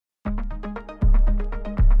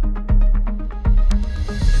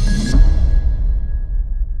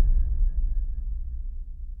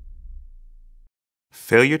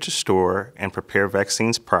Failure to store and prepare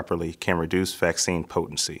vaccines properly can reduce vaccine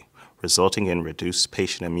potency, resulting in reduced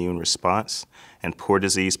patient immune response and poor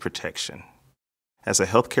disease protection. As a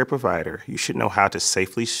healthcare provider, you should know how to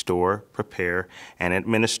safely store, prepare, and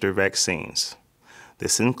administer vaccines.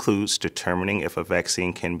 This includes determining if a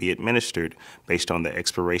vaccine can be administered based on the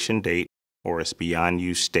expiration date or its beyond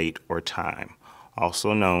use date or time,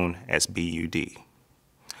 also known as BUD.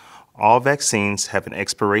 All vaccines have an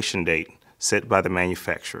expiration date set by the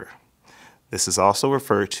manufacturer. This is also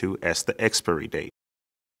referred to as the expiry date.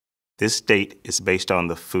 This date is based on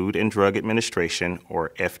the Food and Drug Administration, or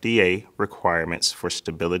FDA, requirements for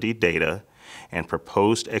stability data and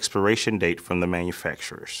proposed expiration date from the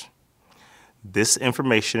manufacturers. This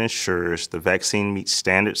information ensures the vaccine meets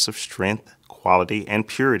standards of strength, quality, and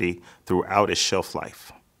purity throughout its shelf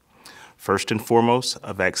life. First and foremost,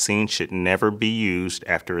 a vaccine should never be used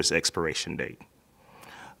after its expiration date.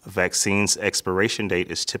 A vaccine's expiration date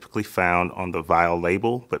is typically found on the vial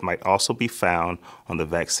label, but might also be found on the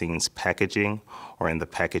vaccine's packaging or in the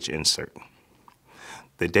package insert.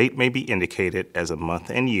 The date may be indicated as a month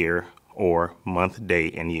and year or month,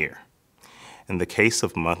 day, and year. In the case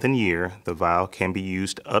of month and year, the vial can be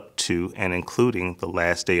used up to and including the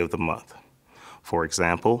last day of the month. For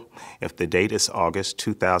example, if the date is August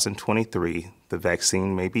 2023, the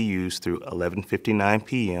vaccine may be used through 11:59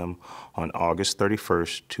 p.m. on August 31,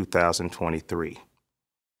 2023.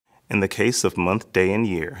 In the case of month, day, and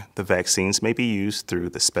year, the vaccines may be used through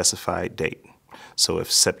the specified date. So if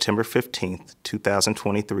September 15,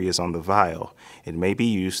 2023 is on the vial, it may be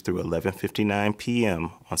used through 11:59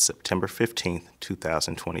 p.m. on September 15,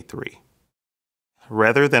 2023.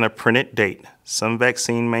 Rather than a printed date, some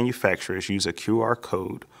vaccine manufacturers use a QR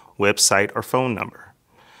code, website, or phone number.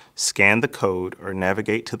 Scan the code or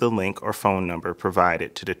navigate to the link or phone number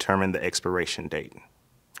provided to determine the expiration date.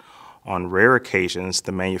 On rare occasions,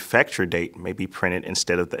 the manufacturer date may be printed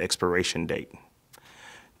instead of the expiration date.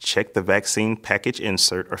 Check the vaccine package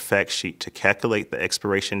insert or fact sheet to calculate the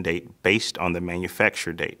expiration date based on the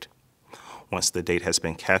manufacturer date. Once the date has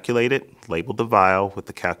been calculated, label the vial with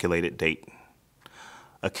the calculated date.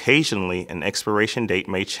 Occasionally, an expiration date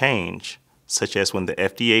may change, such as when the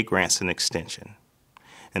FDA grants an extension.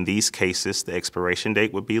 In these cases, the expiration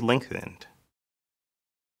date would be lengthened.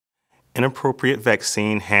 Inappropriate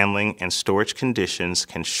vaccine handling and storage conditions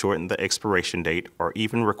can shorten the expiration date or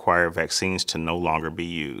even require vaccines to no longer be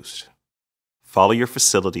used. Follow your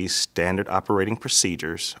facility's standard operating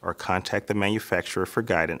procedures or contact the manufacturer for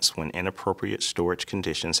guidance when inappropriate storage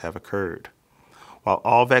conditions have occurred. While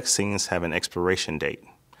all vaccines have an expiration date,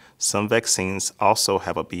 some vaccines also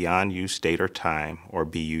have a beyond use date or time, or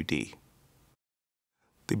BUD.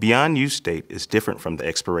 The beyond use date is different from the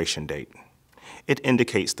expiration date. It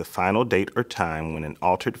indicates the final date or time when an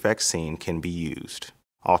altered vaccine can be used.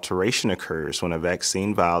 Alteration occurs when a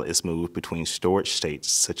vaccine vial is moved between storage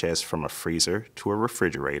states, such as from a freezer to a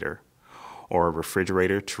refrigerator, or a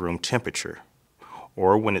refrigerator to room temperature,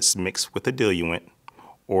 or when it's mixed with a diluent,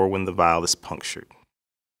 or when the vial is punctured.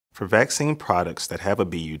 For vaccine products that have a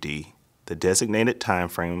BUD, the designated time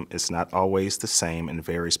frame is not always the same and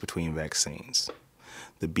varies between vaccines.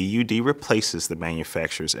 The BUD replaces the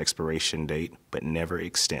manufacturer's expiration date, but never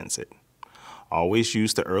extends it. Always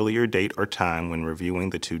use the earlier date or time when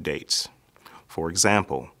reviewing the two dates. For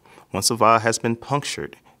example, once a vial has been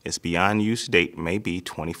punctured, its beyond use date may be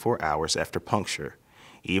 24 hours after puncture,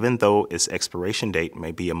 even though its expiration date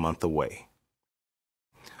may be a month away.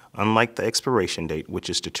 Unlike the expiration date, which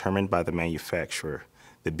is determined by the manufacturer,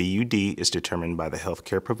 the BUD is determined by the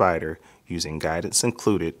healthcare provider using guidance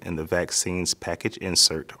included in the vaccine's package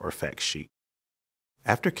insert or fact sheet.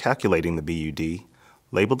 After calculating the BUD,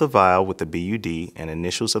 label the vial with the BUD and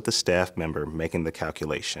initials of the staff member making the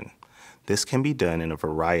calculation. This can be done in a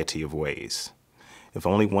variety of ways. If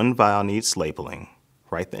only one vial needs labeling,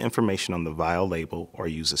 write the information on the vial label or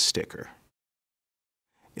use a sticker.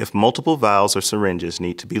 If multiple vials or syringes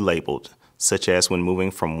need to be labeled, such as when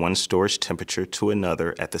moving from one storage temperature to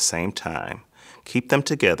another at the same time, keep them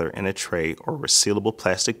together in a tray or resealable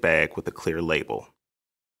plastic bag with a clear label.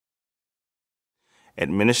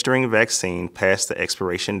 Administering a vaccine past the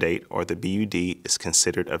expiration date or the BUD is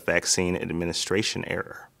considered a vaccine administration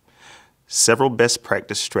error. Several best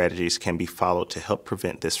practice strategies can be followed to help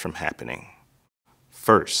prevent this from happening.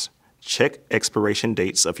 First, check expiration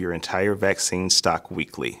dates of your entire vaccine stock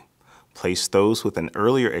weekly. Place those with an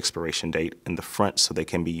earlier expiration date in the front so they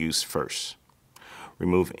can be used first.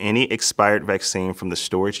 Remove any expired vaccine from the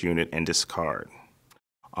storage unit and discard.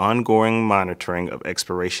 Ongoing monitoring of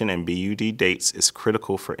expiration and BUD dates is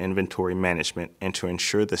critical for inventory management and to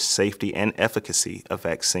ensure the safety and efficacy of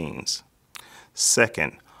vaccines.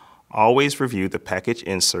 Second, always review the package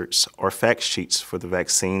inserts or fact sheets for the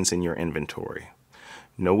vaccines in your inventory.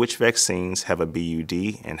 Know which vaccines have a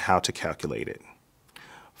BUD and how to calculate it.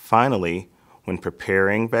 Finally, when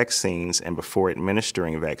preparing vaccines and before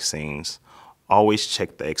administering vaccines, always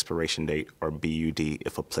check the expiration date or BUD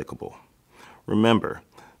if applicable. Remember,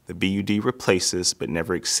 the BUD replaces but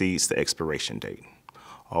never exceeds the expiration date.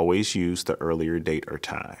 Always use the earlier date or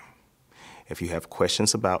time. If you have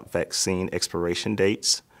questions about vaccine expiration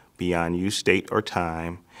dates, beyond use date or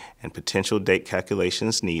time, and potential date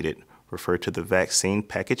calculations needed, refer to the vaccine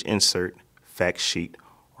package insert, fact sheet,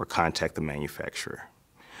 or contact the manufacturer.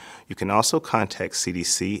 You can also contact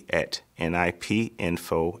CDC at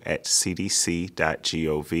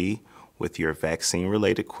nipinfo@cdc.gov with your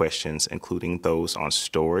vaccine-related questions, including those on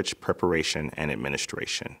storage, preparation, and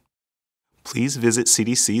administration. Please visit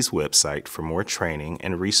CDC's website for more training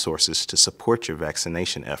and resources to support your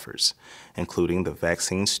vaccination efforts, including the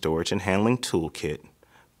Vaccine Storage and Handling Toolkit,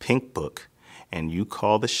 Pink Book, and You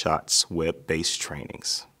Call the Shots web-based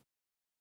trainings.